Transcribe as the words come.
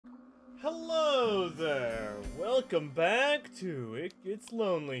Hello there! Welcome back to It Gets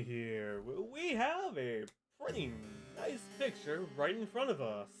Lonely here. We have a pretty nice picture right in front of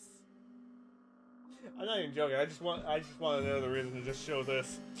us. I'm not even joking. I just want to know the reason to just show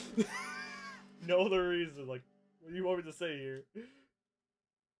this. No other reason. Like, what do you want me to say here?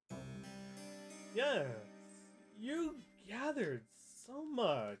 Yes, you gathered so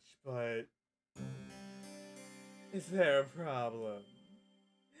much, but is there a problem?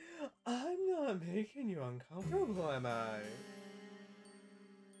 I'm not making you uncomfortable, am I?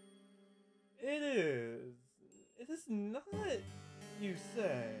 It is. It is not, you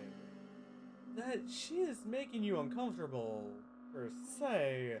say, that she is making you uncomfortable, per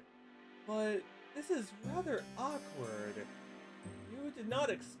se, but this is rather awkward. You did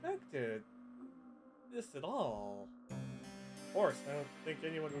not expect this at all. Of course, I don't think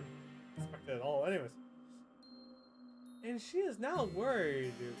anyone would expect it at all, anyways. And she is now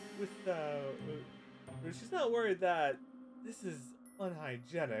worried she's not worried that this is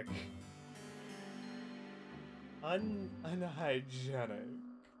unhygienic. Unhygienic.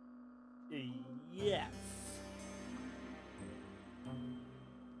 Yes.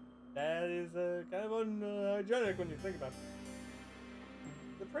 That is kind of unhygienic when you think about it.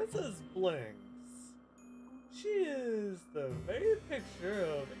 The Princess Blinks. She is the very picture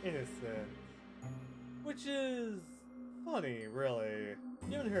of innocence, which is funny, really.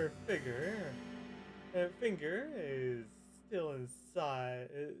 Even her finger is still inside,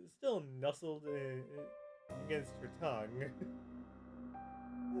 still nestled against her tongue.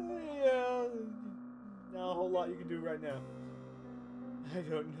 Yeah, not a whole lot you can do right now. I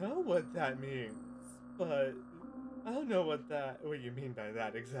don't know what that means, but I don't know what you mean by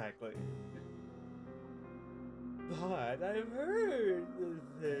that exactly. But I've heard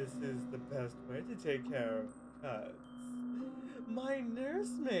this is the best way to take care of cuts. My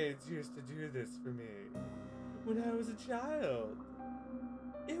nursemaids used to do this for me when I was a child.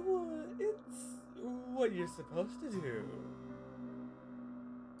 It's what you're supposed to do.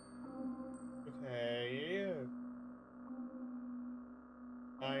 Okay.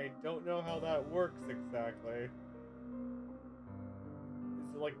 I don't know how that works exactly.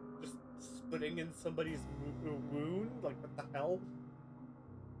 Is it like just spitting in somebody's wound? Like, what the hell?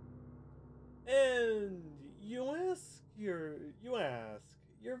 And you ask, your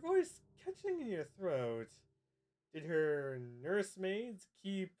voice catching in your throat. Did her nursemaids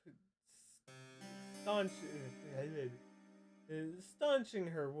keep staunching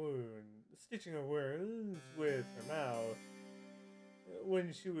her wound, stitching her wounds with her mouth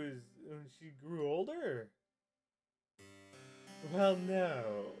when she grew older? Well,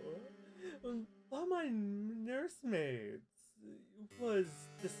 no. But my nursemaids was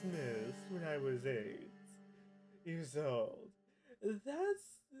dismissed when I was 8 years old.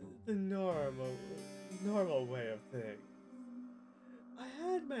 That's the normal way of things. I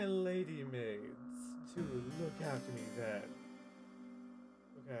had my lady maids to look after me then.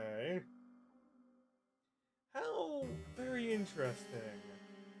 Okay. How very interesting.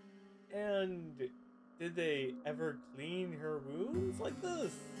 And did they ever clean her wounds like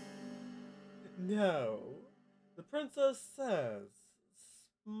this? No. The princess says,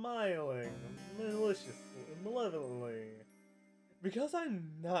 smiling malevolently, because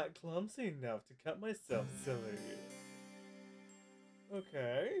I'm not clumsy enough to cut myself silly.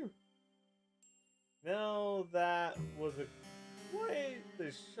 Okay. Now that was quite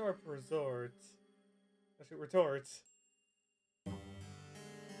the sharp retort.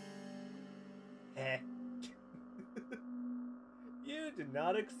 Heh. You did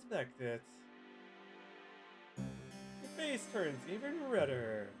not expect it. Your face turns even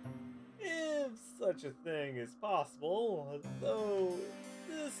redder. If such a thing is possible, though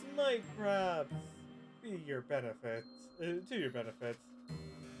this might perhaps be your benefit, to your benefit.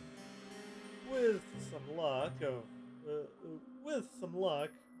 With some luck,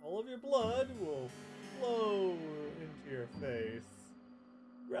 all of your blood will flow into your face,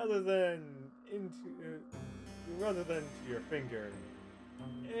 rather than to your finger,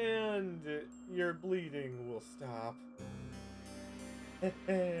 and your bleeding will stop.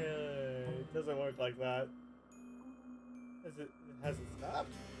 It doesn't work like that. Has it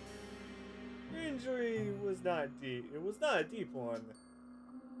stopped? Your injury was not deep. It was not a deep one.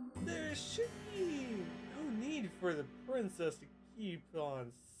 There should be no need for the princess to keep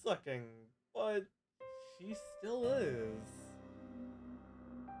on sucking, but she still is.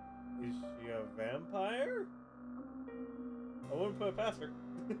 Is she a vampire? I wouldn't put it past her.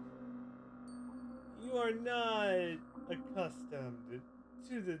 You are not accustomed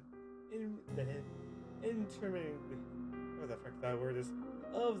to the interming. What the fuck that word is?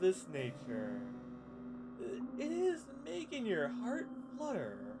 of this nature. It is making your heart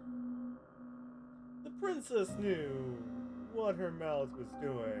flutter. The princess knew what her mouth was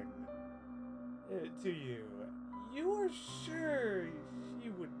doing to you. You were sure she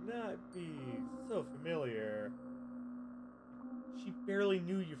would not be so familiar. She barely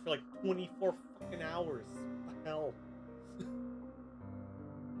knew you for like 24 fucking hours. What the hell?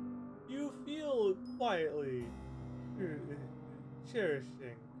 You feel quietly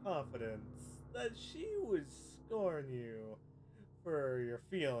cherishing confidence that she would scorn you for your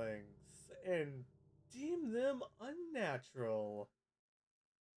feelings and deem them unnatural.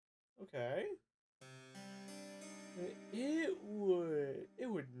 Okay. It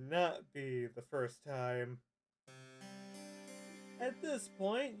would not be the first time. At this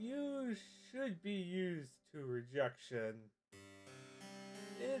point, you should be used to rejection.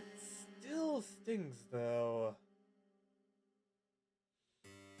 It still stings, though.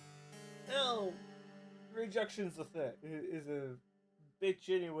 Hell, rejection's a thing. Is a bitch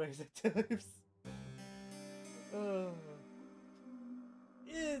anyways at times.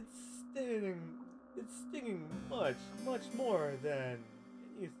 It's stinging. It's stinging much, much more than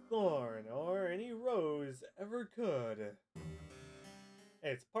any thorn or any rose ever could.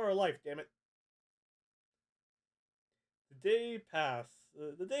 Hey, it's part of life, damn it. The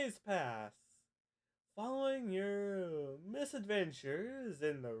days pass. Following your misadventures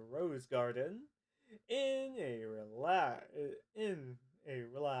in the Rose Garden, in a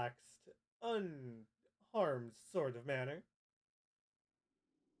relaxed, unharmed sort of manner,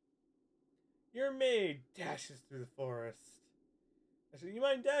 your maid dashes through the forest. Actually, your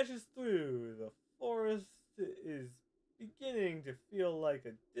mind dashes through. The forest is beginning to feel like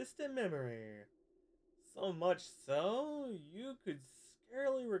a distant memory. So much so, you could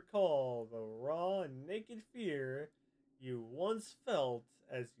scarcely recall the raw and naked fear you once felt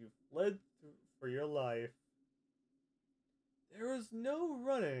as you fled for your life. There was no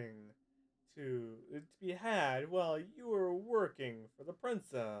running to be had while you were working for the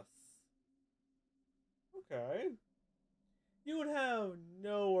princess. Okay. You would have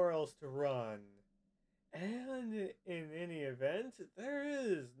nowhere else to run. And in any event, there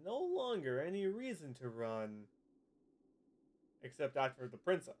is no longer any reason to run. Except after the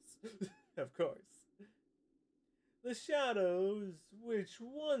princess, of course. The shadows which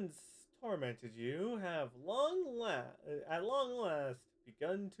once tormented you have at long last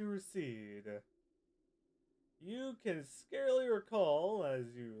begun to recede. You can scarcely recall,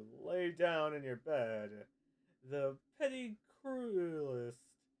 as you lay down in your bed, the petty cruelties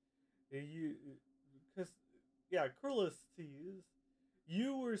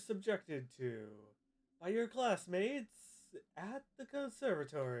you were subjected to by your classmates at the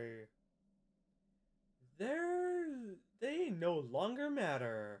conservatory. They no longer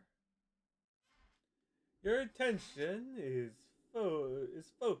matter. Your attention is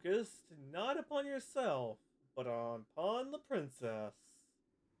focused not upon yourself, but upon the princess.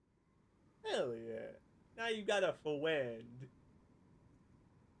 Hell yeah. Now you got a friend.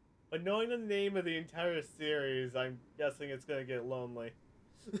 But knowing the name of the entire series, I'm guessing it's gonna get lonely.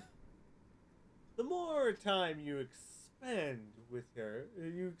 The more time you expend with her,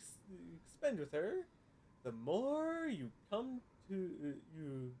 the more you come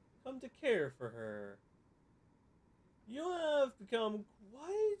to care for her. You have become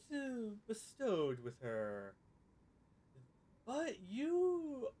quite bestowed with her, but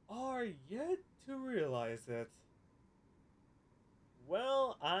you are yet to realize it.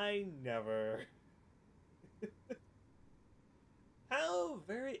 Well, I never. How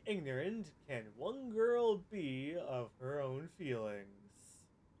very ignorant can one girl be of her own feelings?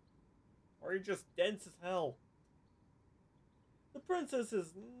 Or you're just dense as hell. The princess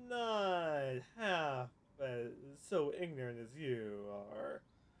is not half so ignorant as you are,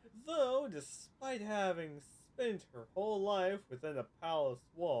 though despite having spent her whole life within the palace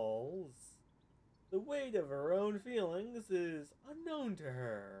walls, the weight of her own feelings is unknown to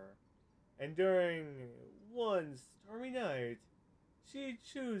her, and during one stormy night, she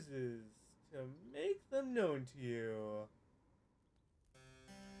chooses to make them known to you.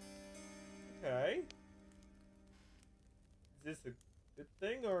 Okay. Is this a good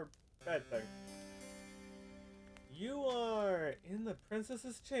thing or a bad thing? You are in the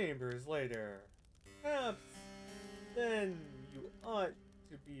princess's chambers later. Perhaps then you ought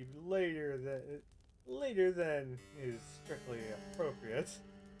to be later than is strictly appropriate.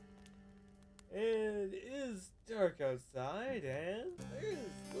 It is dark outside, and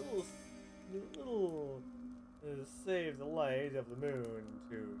there's little save the light of the moon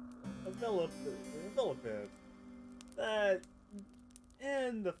to envelop it. That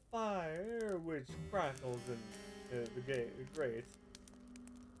and the fire which crackles in the grate.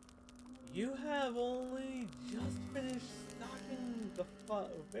 You have only just finished stalking the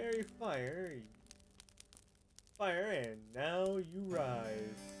very fire, and now you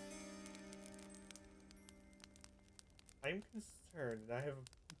rise. I'm concerned.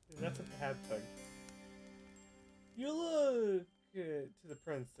 That's a bad thing. You look to the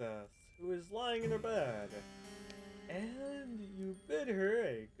princess, who is lying in her bed, and you bid her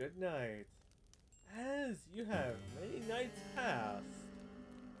a good night, as you have many nights past.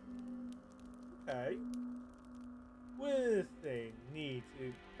 Okay. With a neat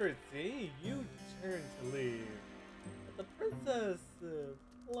curtsy, you turn to leave. But the princess'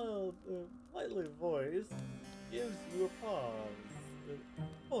 politely voice gives you a pause.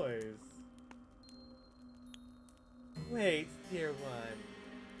 Wait, dear one.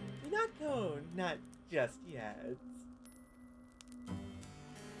 Do not go, not just yet.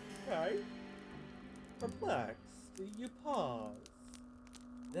 Okay. Perplexed, you pause.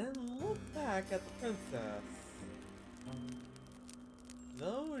 Then look back at the princess.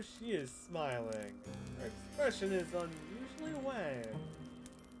 Though she is smiling, her expression is unusually wan.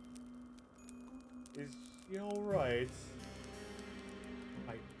 Is she alright?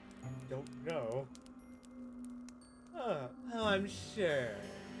 I don't know. Oh, I'm sure.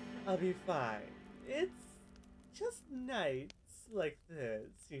 I'll be fine. It's just nights like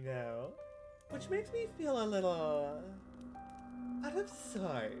this, you know, which makes me feel a little out of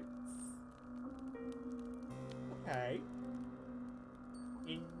sorts. Okay.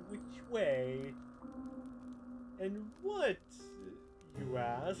 In which way? And what, you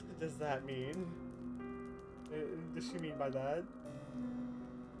ask, does that mean? Does she mean by that?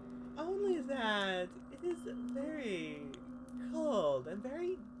 Only that it is very cold and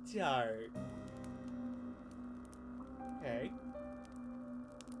very dark. Okay.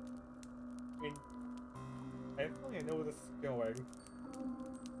 I feel like I know where this is going.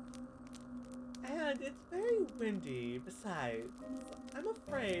 And it's very windy, besides. I'm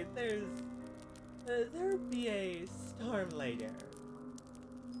afraid there'll be a storm later.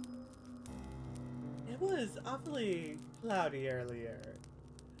 It was awfully cloudy earlier,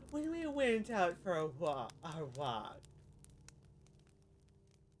 when we went out for our walk.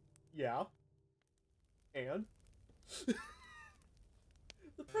 Yeah. And?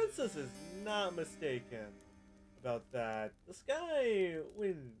 The princess is not mistaken about that. The sky,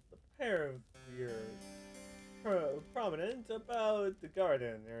 when the pair of your prominent about the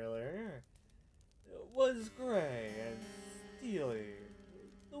garden earlier, was gray and steely.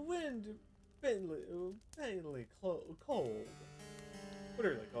 The wind painfully cold.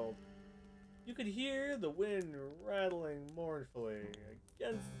 Bitterly cold. You could hear the wind rattling mournfully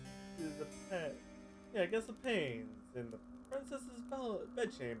against the panes in the princess's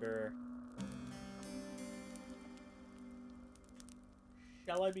bedchamber.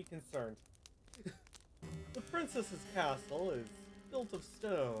 Shall I be concerned? The princess's castle is built of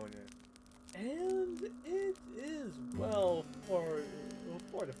stone, and it is well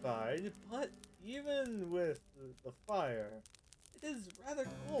fortified, but even with the fire, it is rather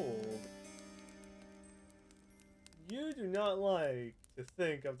cold. You do not like to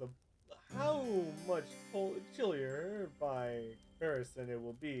think of how much chillier by comparison it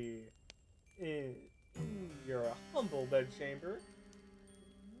will be in your humble bedchamber,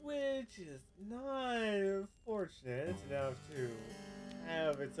 which is not fortunate enough to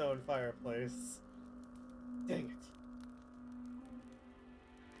have its own fireplace. Dang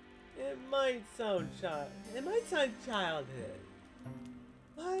it. It might sound childish,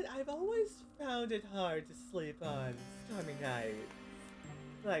 but I've always found it hard to sleep on stormy nights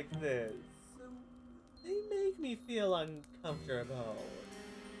like this. They make me feel uncomfortable.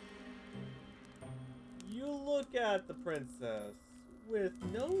 You look at the princess with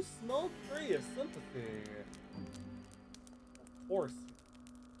no small degree of sympathy. Of course.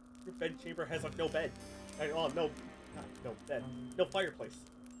 Your bedchamber has no bed. No bed. No fireplace.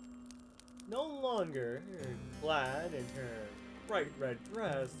 No longer clad in her bright red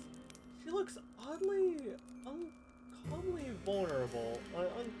dress, she looks oddly, uncommonly vulnerable.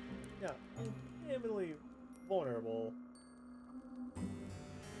 Uncommonly vulnerable.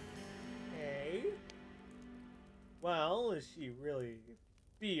 Hey? Well, is she really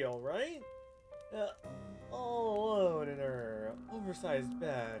be alright? All alone in her oversized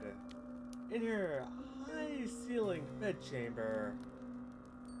bed, in her high-ceilinged bedchamber.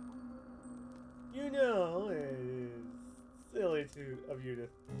 You know, it is silly of you to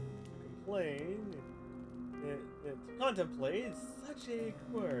complain, to contemplate such a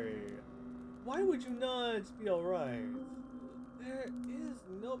query. Why would you not be alright? There is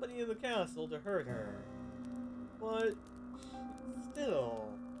nobody in the castle to hurt her. But still,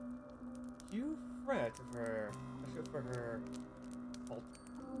 you fret for her fault.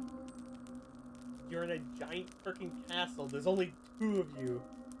 You're in a giant freaking castle. There's only two of you.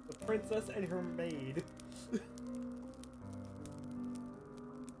 The princess and her maid.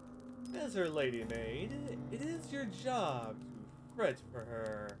 As her lady maid, it is your job to fret for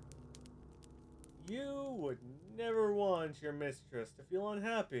her. You would never want your mistress to feel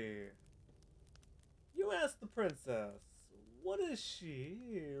unhappy. You ask the princess, what is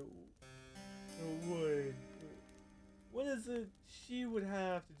it she would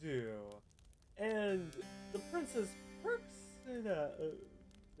have to do? And the princess perks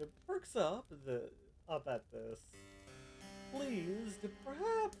up at this, pleased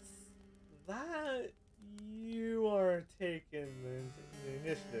perhaps that you are taking the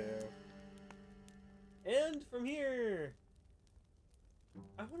initiative. And from here,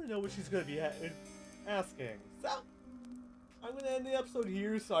 I want to know what she's going to be asking. So, I'm going to end the episode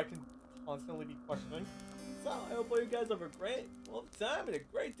here so I can constantly be questioning. So, I hope all you guys have a great time and a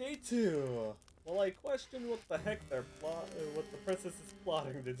great day too. While I question what the heck what the princess is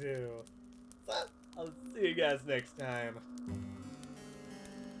plotting to do. So, I'll see you guys next time.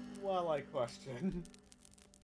 While I question.